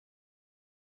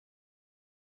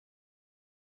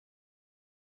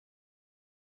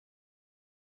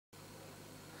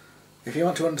If you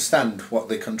want to understand what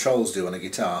the controls do on a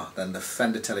guitar, then the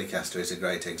Fender Telecaster is a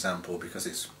great example because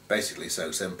it's basically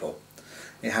so simple.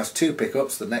 It has two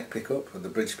pickups, the neck pickup and the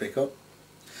bridge pickup,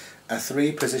 a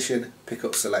 3-position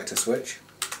pickup selector switch,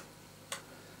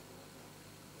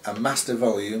 a master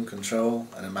volume control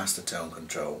and a master tone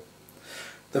control.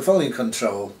 The volume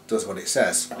control does what it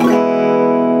says.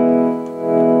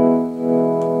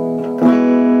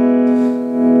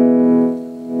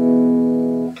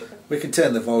 We can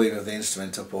turn the volume of the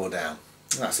instrument up or down.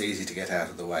 That's easy to get out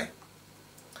of the way.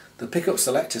 The pickup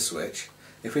selector switch,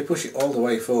 if we push it all the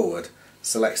way forward,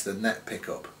 selects the neck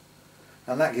pickup,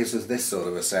 and that gives us this sort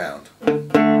of a sound.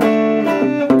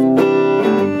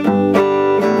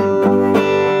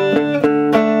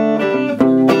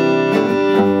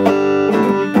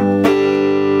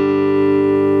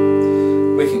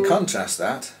 We can contrast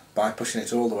that by pushing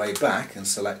it all the way back and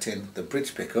selecting the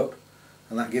bridge pickup,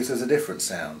 and that gives us a different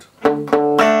sound.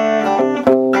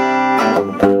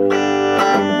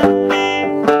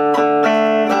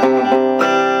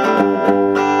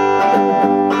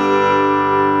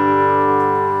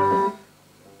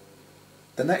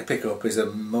 The neck pickup is a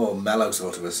more mellow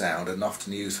sort of a sound and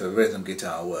often used for rhythm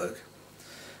guitar work,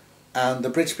 and the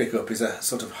bridge pickup is a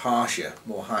sort of harsher,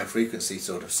 more high frequency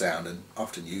sort of sound and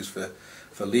often used for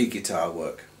lead guitar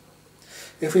work.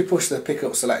 If we push the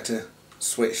pickup selector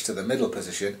switch to the middle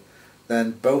position,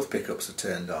 then both pickups are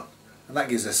turned on, and that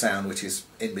gives a sound which is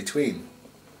in between.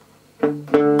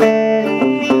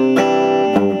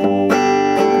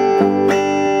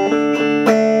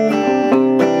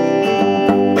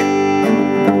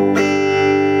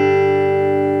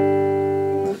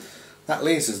 That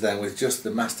leaves us then with just the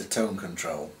master tone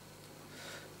control.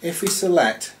 If we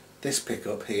select this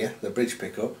pickup here, the bridge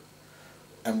pickup,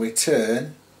 and we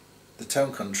turn the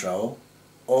tone control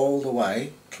all the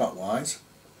way clockwise,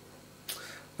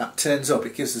 that turns up,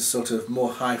 it gives us sort of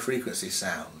more high frequency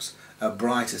sounds, a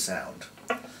brighter sound.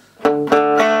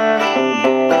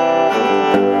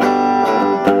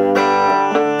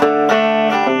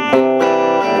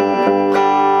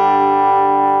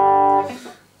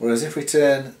 Whereas if we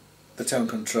turn the tone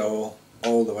control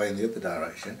all the way in the other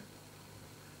direction,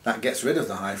 that gets rid of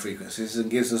the high frequencies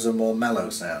and gives us a more mellow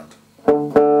sound.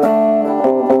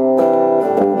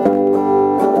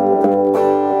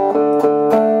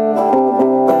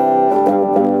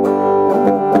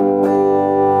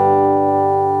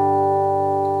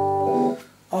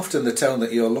 Often the tone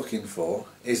that you're looking for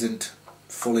isn't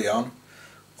fully on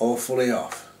or fully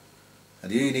off,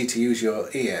 and you need to use your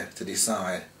ear to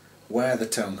decide where the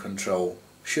tone control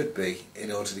should be in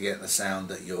order to get the sound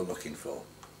that you're looking for.